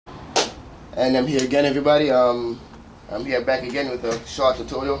And I'm here again, everybody. I'm here back again with a short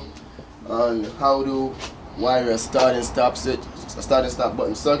tutorial on how to wire a start and stop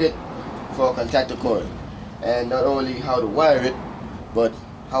button circuit for a contactor coil, and not only how to wire it, but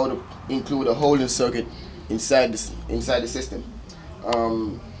how to include a holding circuit inside the system.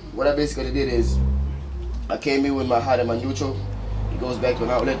 What I basically did is I came in with my hot and my neutral. It goes back to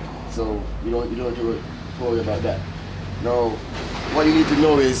an outlet, so you don't have to worry about that. Now, what you need to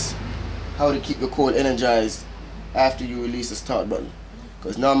know is how to keep the coil energized after you release the start button,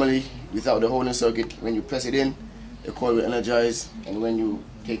 because normally without the holding circuit, when you press it in, the coil will energize, and when you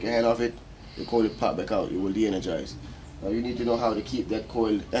take your hand off it, the coil will pop back out. It will de-energize. Now you need to know how to keep that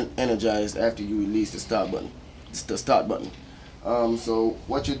coil energized after you release the start button. So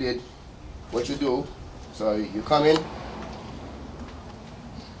what you do, you come in,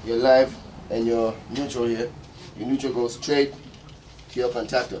 your live and your neutral here. Your neutral goes straight to your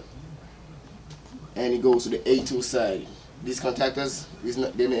contactor, and it goes to the A2 side. These contactors,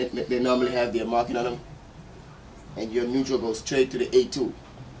 they normally have their marking on them, and your neutral goes straight to the A2.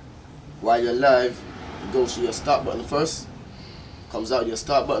 While you're live, it goes to your start button first, comes out your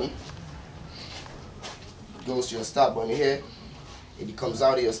start button, goes to your start button here, and it comes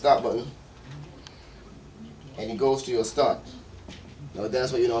out of your start button, and it goes to your start. Now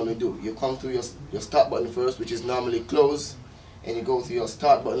that's what you normally do. You come through your start button first, which is normally closed, and you go through your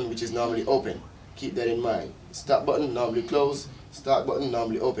start button, which is normally open. Keep that in mind. Start button normally closed, start button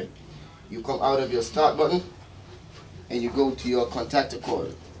normally open. You come out of your start button and you go to your contactor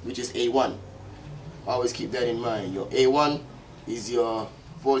coil, which is A1. Always keep that in mind. Your A1 is your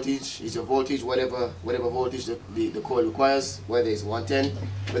voltage, whatever voltage the coil requires, whether it's 110,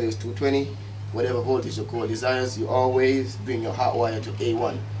 whether it's 220, whatever voltage the coil desires. You always bring your hot wire to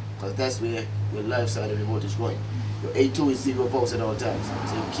A1, because that's where your live side of the voltage is going. Your A2 is 0 volts at all times,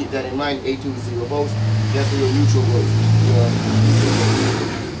 so you keep that in mind. A2 is 0 volts. That's where your neutral goes.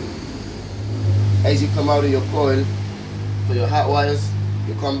 As you come out of your coil for your hot wires,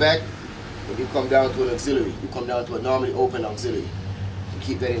 you come back and you come down to an auxiliary. You come down to a normally open auxiliary. You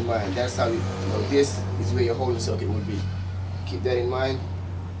keep that in mind. That's how this is where your holding circuit would be. Keep that in mind.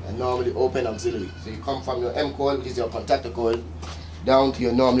 A normally open auxiliary. So you come from your M coil, which is your contactor coil, down to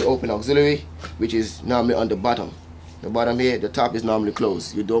your normally open auxiliary, which is normally on the bottom. The bottom here, the top is normally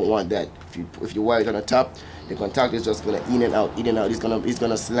closed. You don't want that. If you wire it on the top, the contactor is just gonna in and out. It's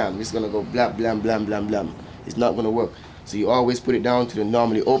gonna slam. It's gonna go blam blam blam blam blam. It's not gonna work. So you always put it down to the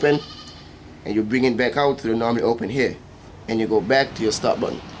normally open, and you bring it back out to the normally open here, and you go back to your start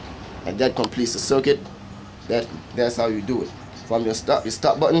button, and that completes the circuit. That's how you do it. From your start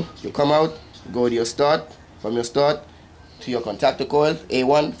button, you come out, go to your start. From your start to your contactor coil,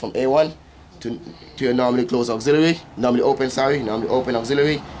 A1. From A1 to your normally closed auxiliary, normally open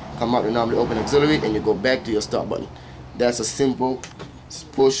auxiliary, come out to normally open auxiliary, and you go back to your start button. That's a simple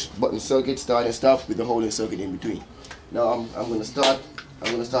push button circuit, start and stop, with the holding circuit in between. Now I'm going to start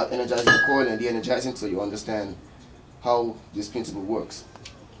energizing the coil and de-energizing, so you understand how this principle works.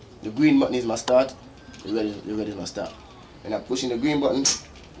 The green button is my start, the red is my stop. And I'm pushing the green button,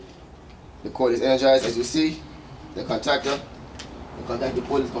 the coil is energized. As you see, the contactor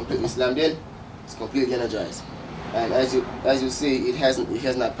coil is completely slammed in. It's completely energized, and as you see, it has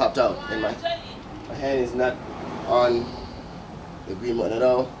not popped out, and my hand is not on the green button at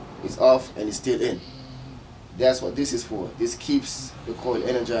all. It's off and it's still in. That's what this is for. This keeps the coil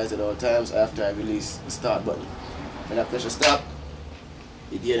energized at all times after I release the start button. When I press the stop,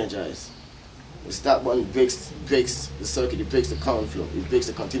 it de-energizes. The start button breaks the circuit. It breaks the current flow. It breaks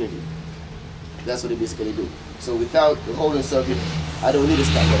the continuity. That's what it basically do. So without the holding circuit, I don't need a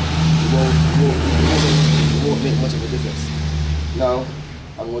start button. It won't make much of a difference. Now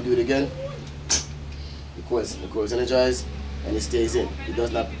I'm going to do it again. The coil is energized and it stays in. It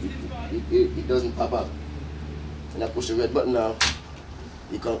doesn't pop out. When I push the red button now,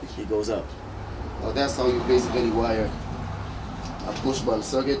 it goes out. Now that's how you basically wire a push button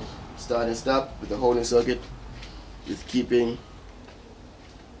circuit, start and stop, with the holding circuit, with keeping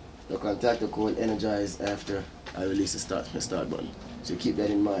the contactor coil energized after I release the start button. So keep that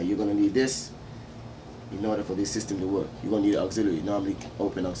in mind. You're going to need this in order for this system to work. You're going to need an auxiliary, normally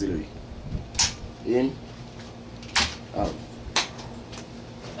open auxiliary. In, out.